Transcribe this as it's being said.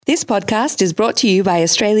This podcast is brought to you by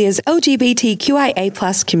Australia's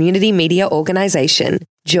LGBTQIA+ community media organisation,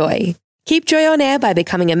 Joy. Keep Joy on air by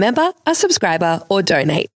becoming a member, a subscriber, or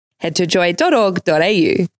donate. Head to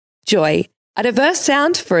joy.org.au. Joy, a diverse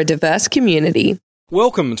sound for a diverse community.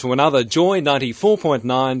 Welcome to another Joy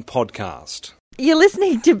 94.9 podcast. You're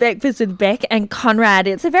listening to Breakfast with Beck and Conrad.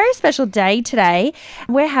 It's a very special day today.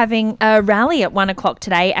 We're having a rally at 1 o'clock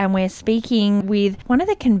today and we're speaking with one of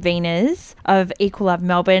the conveners of Equal Love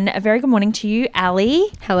Melbourne. A very good morning to you, Ali.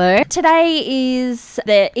 Hello. Today is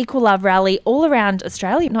the Equal Love rally all around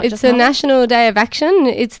Australia, not just Melbourne. It's a national day of action.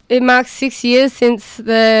 It marks 6 years since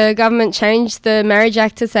the government changed the Marriage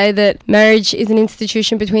Act to say that marriage is an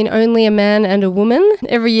institution between only a man and a woman.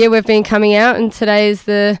 Every year we've been coming out and today is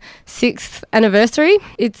the 6th anniversary.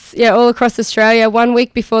 It's all across Australia. 1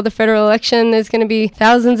 week before the federal election, there's going to be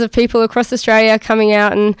thousands of people across Australia coming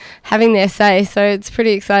out and having their say. So it's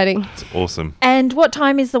pretty exciting. It's awesome. And what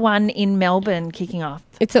time is the one in Melbourne kicking off?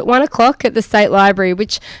 It's at 1 o'clock at the State Library,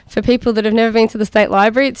 which for people that have never been to the State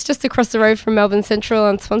Library, it's just across the road from Melbourne Central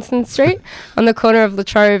on Swanston Street, on the corner of La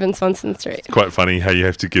Trobe and Swanston Street. It's quite funny how you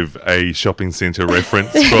have to give a shopping centre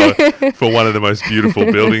reference for one of the most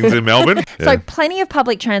beautiful buildings in Melbourne. So plenty of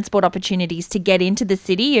public transport opportunities to get into the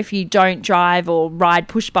city if you don't drive or ride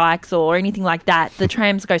push bikes or anything like that. The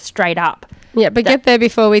trams go straight up. Yeah, but get there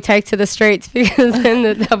before we take to the streets because then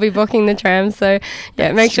they'll be blocking the trams. So,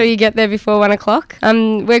 make sure you get there before 1 o'clock.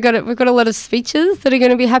 We've got a lot of speeches that are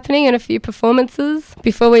going to be happening and a few performances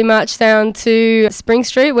before we march down to Spring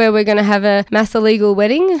Street where we're going to have a mass illegal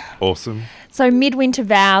wedding. Awesome. So midwinter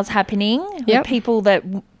vows happening Yep. with people that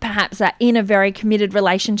perhaps are in a very committed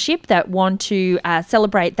relationship that want to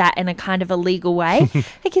celebrate that in a kind of a legal way.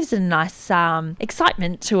 It gives it a nice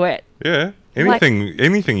excitement to it. Yeah.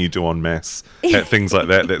 Anything you do en masse at things like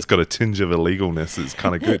that that's got a tinge of illegalness is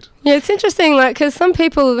kind of good. Yeah, it's interesting, because some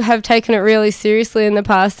people have taken it really seriously in the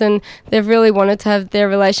past and they've really wanted to have their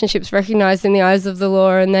relationships recognised in the eyes of the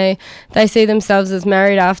law and they see themselves as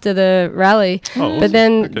married after the rally. Oh, but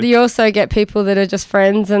then you also get people that are just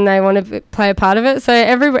friends and they want to play a part of it. So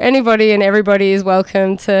anybody and everybody is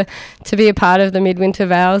welcome to be a part of the midwinter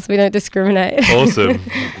vows. We don't discriminate. Awesome.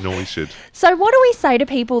 No, we should. So what do we say to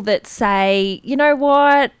people that say, you know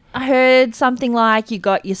what, I heard something like you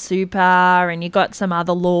got your super and you got some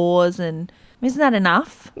other laws, and isn't that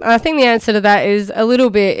enough? I think the answer to that is a little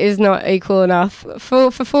bit is not equal enough. For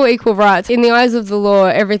full equal rights, in the eyes of the law,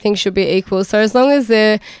 everything should be equal. So as long as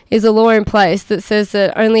there is a law in place that says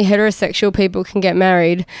that only heterosexual people can get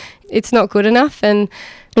married, it's not good enough. And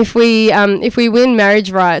if we win marriage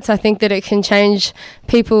rights, I think that it can change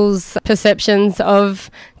people's perceptions of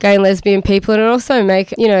gay and lesbian people, and it also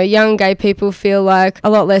make young gay people feel like a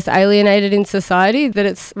lot less alienated in society, that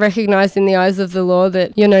it's recognised in the eyes of the law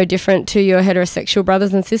that you're no different to your heterosexual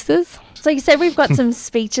brothers and sisters. So you said we've got some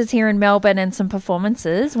speeches here in Melbourne and some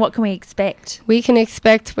performances. What can we expect? We've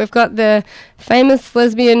got the famous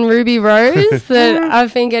lesbian Ruby Rose that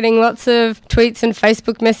I've been getting lots of tweets and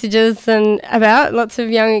Facebook messages and about, lots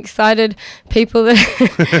of young excited people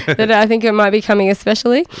that I think it might be coming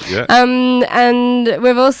especially. Yeah. And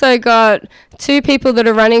we've also got two people that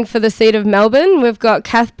are running for the seat of Melbourne. We've got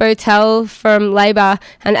Kath Botel from Labor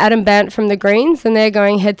and Adam Bant from the Greens, and they're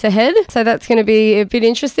going head to head. So that's going to be a bit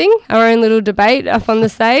interesting. Our own little debate up on the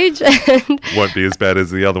stage. Won't be as bad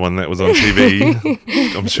as the other one that was on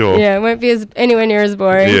TV, I'm sure. Yeah, it won't be anywhere near as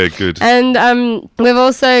boring. Yeah, good. And we've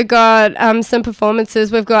also got some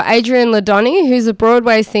performances. We've got Adrian Ladoni, who's a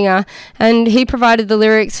Broadway singer, and he provided the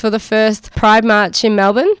lyrics for the first Pride March in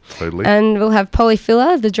Melbourne. Totally. And we'll have Polly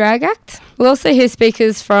Filler, the drag act. We'll also hear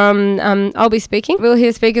speakers from, I'll be speaking. We'll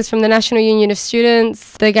hear speakers from the National Union of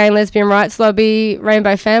Students, the Gay and Lesbian Rights Lobby,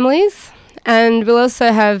 Rainbow Families. And we'll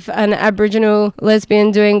also have an Aboriginal lesbian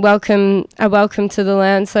doing welcome to the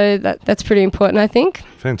land. So that's pretty important, I think.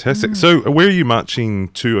 Fantastic. So where are you marching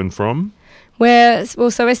to and from? We're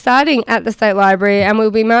starting at the State Library and we'll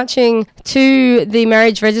be marching to the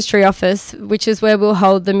Marriage Registry Office, which is where we'll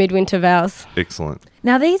hold the midwinter vows. Excellent.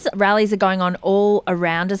 Now, these rallies are going on all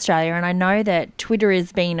around Australia, and I know that Twitter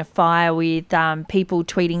has been afire with people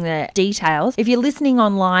tweeting the details. If you're listening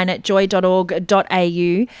online at joy.org.au,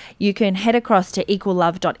 you can head across to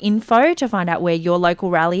equallove.info to find out where your local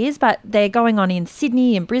rally is, but they're going on in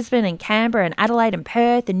Sydney and Brisbane and Canberra and Adelaide and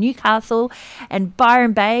Perth and Newcastle and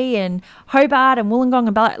Byron Bay and Hobart and Wollongong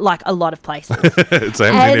and Ballarat, like a lot of places. It's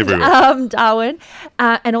happening everywhere. Darwin,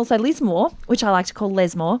 and also Lismore, which I like to call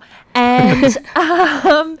Lesmore, and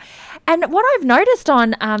And what I've noticed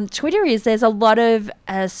on Twitter is there's a lot of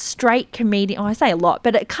straight comedians, I say a lot,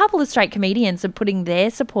 but a couple of straight comedians are putting their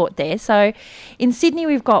support there. So in Sydney,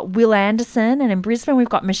 we've got Will Anderson, and in Brisbane, we've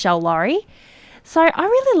got Michelle Laurie. So I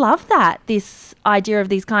really love that, this idea of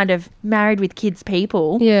these kind of married with kids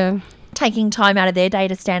people taking time out of their day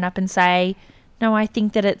to stand up and say, no, I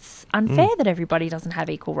think that it's unfair that everybody doesn't have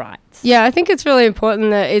equal rights. Yeah, I think it's really important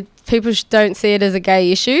that people don't see it as a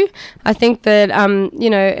gay issue. I think that,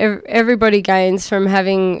 everybody gains from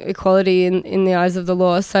having equality in the eyes of the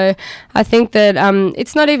law. So I think that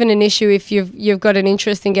it's not even an issue if you've got an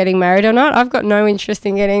interest in getting married or not. I've got no interest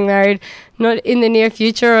in getting married, not in the near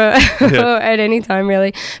future or at any time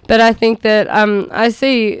really. But I think that I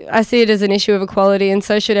see it as an issue of equality, and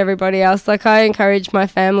so should everybody else. Like, I encourage my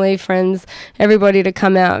family, friends, everybody to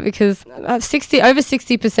come out, because over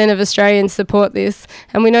 60% of Australians support this,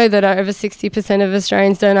 and we know that over 60% of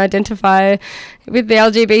Australians don't identify with the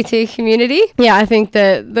LGBT community. Yeah, I think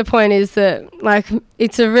that the point is that, like,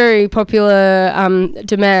 it's a very popular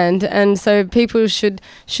demand, and so people should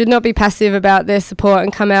not be passive about their support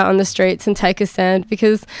and come out on the streets and take a stand,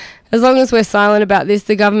 because as long as we're silent about this,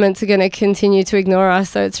 the governments are going to continue to ignore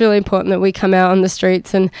us. So it's really important that we come out on the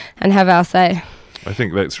streets and have our say. I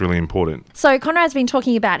think that's really important. So Conrad's been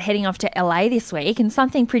talking about heading off to LA this week, and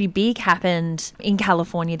something pretty big happened in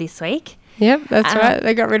California this week. Yep, that's right.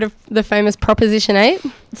 They got rid of the famous Proposition 8.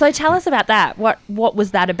 So tell us about that. What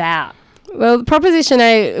was that about? Well, Proposition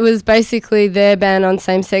 8 was basically their ban on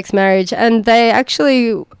same-sex marriage, and they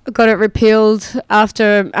actually got it repealed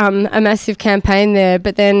after a massive campaign there,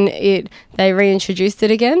 but then they reintroduced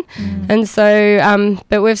it again. And so,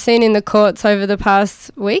 but we've seen in the courts over the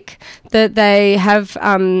past week that they have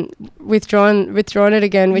withdrawn it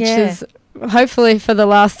again, which is hopefully for the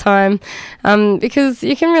last time, because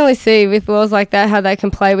you can really see with laws like that how they can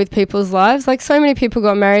play with people's lives. Like, so many people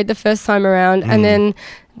got married the first time around, and then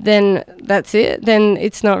that's it. Then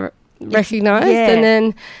it's not recognised, and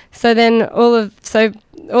then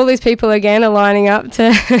all these people again are lining up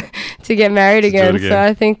to get married again. So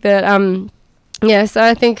I think that so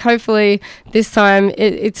I think hopefully this time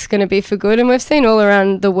it's going to be for good. And we've seen all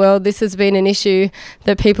around the world this has been an issue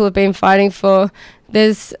that people have been fighting for.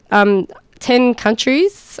 There's 10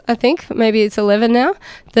 countries, I think, maybe it's 11 now,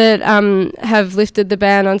 that have lifted the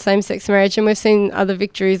ban on same-sex marriage, and we've seen other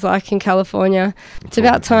victories like in California. It's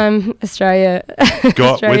about time Australia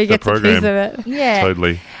gets a piece of it. Yeah.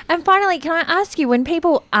 Totally. And finally, can I ask you, when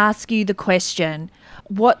people ask you the question,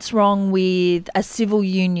 what's wrong with a civil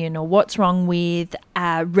union, or what's wrong with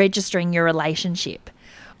registering your relationship?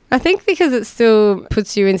 I think because it still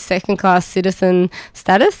puts you in second-class citizen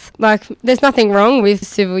status. Like, there's nothing wrong with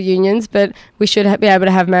civil unions, but we should be able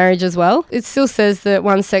to have marriage as well. It still says that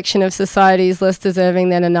one section of society is less deserving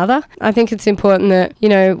than another. I think it's important that,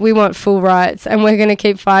 we want full rights, and we're going to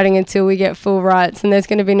keep fighting until we get full rights, and there's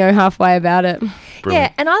going to be no halfway about it.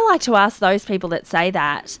 Brilliant. Yeah, and I like to ask those people that say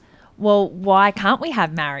that, well, why can't we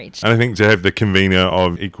have marriage? And I think to have the convener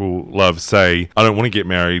of Equal Love say, I don't want to get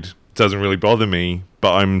married, doesn't really bother me,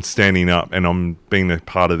 but I'm standing up and I'm being a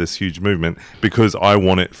part of this huge movement because I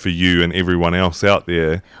want it for you and everyone else out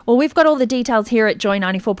there. Well, we've got all the details here at Joy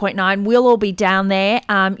 94.9. We'll all be down there.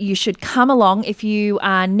 You should come along. If you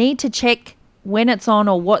need to check when it's on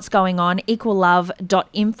or what's going on,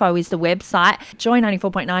 equallove.info is the website. Joy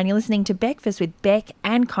 94.9, you're listening to Breakfast with Beck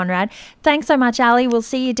and Conrad. Thanks so much, Ali. We'll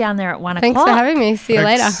see you down there at 1 o'clock. Thanks for having me. See you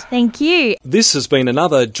later. Thank you. This has been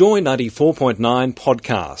another Joy 94.9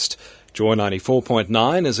 podcast. Joy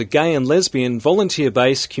 94.9 is a gay and lesbian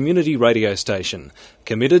volunteer-based community radio station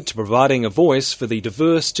committed to providing a voice for the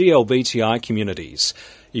diverse GLBTI communities.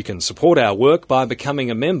 You can support our work by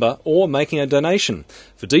becoming a member or making a donation.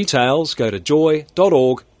 For details, go to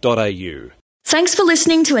joy.org.au. Thanks for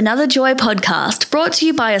listening to another Joy podcast brought to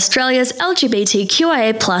you by Australia's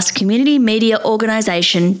LGBTQIA+ community media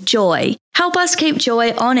organisation, Joy. Help us keep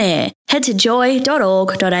Joy on air. Head to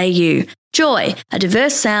joy.org.au. Joy, a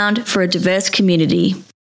diverse sound for a diverse community.